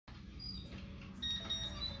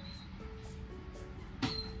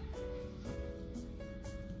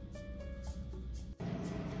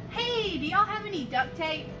do y'all have any duct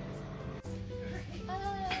tape?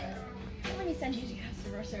 Let me send you to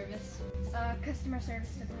customer service. Customer service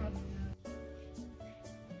department.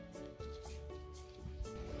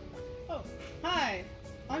 Oh, hi.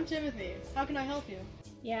 I'm Timothy. How can I help you?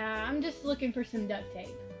 Yeah, I'm just looking for some duct tape.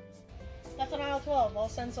 That's on aisle 12. I'll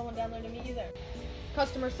send someone down there to meet you there.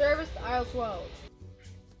 Customer service, aisle 12.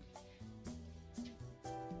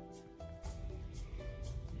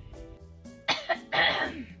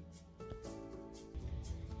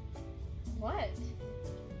 What?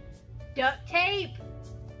 Duct tape?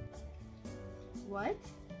 What?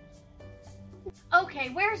 Okay,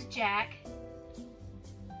 where's Jack?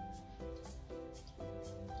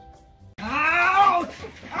 Ow!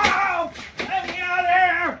 Ow! Let me out of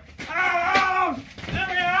here! Ow! Let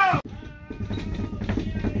me out!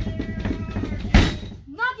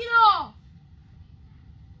 Knock it off!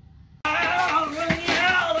 Ow! Let me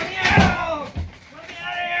out! Let me out! Let me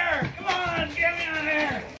out of here! Come on, get me out of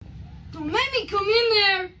here! Don't make me come in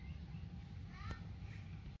there!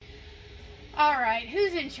 Alright,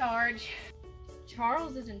 who's in charge?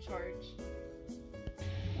 Charles is in charge.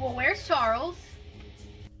 Well, where's Charles?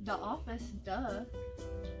 The office, duh.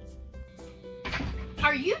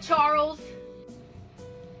 Are you Charles?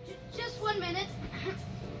 Just 1 minute.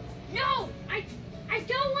 No! I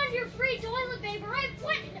don't want your free toilet paper! I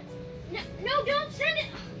want... No, don't send it!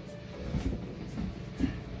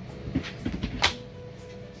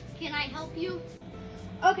 Can I help you?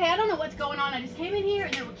 Okay, I don't know what's going on. I just came in here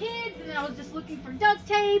and there were kids, and then I was just looking for duct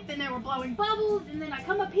tape, and they were blowing bubbles, and then I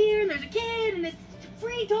come up here and there's a kid, and it's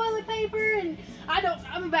free toilet paper, and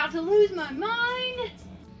I'm about to lose my mind.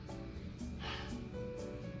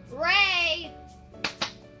 Ray!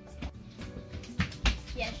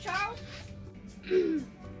 Yes, Charles?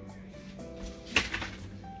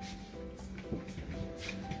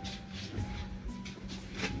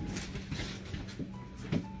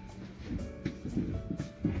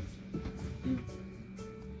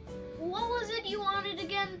 What was it you wanted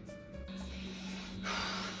again?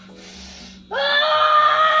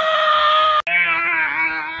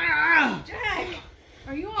 Jack!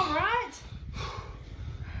 Are you alright?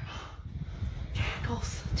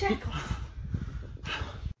 Jackals. Jackals.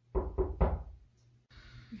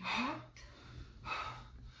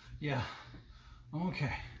 Yeah, I'm okay.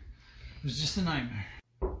 It was just a nightmare.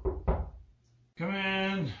 Come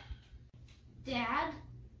in. Dad,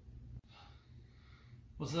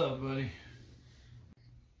 What's up, buddy?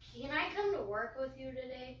 can I come to work with you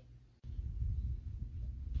today?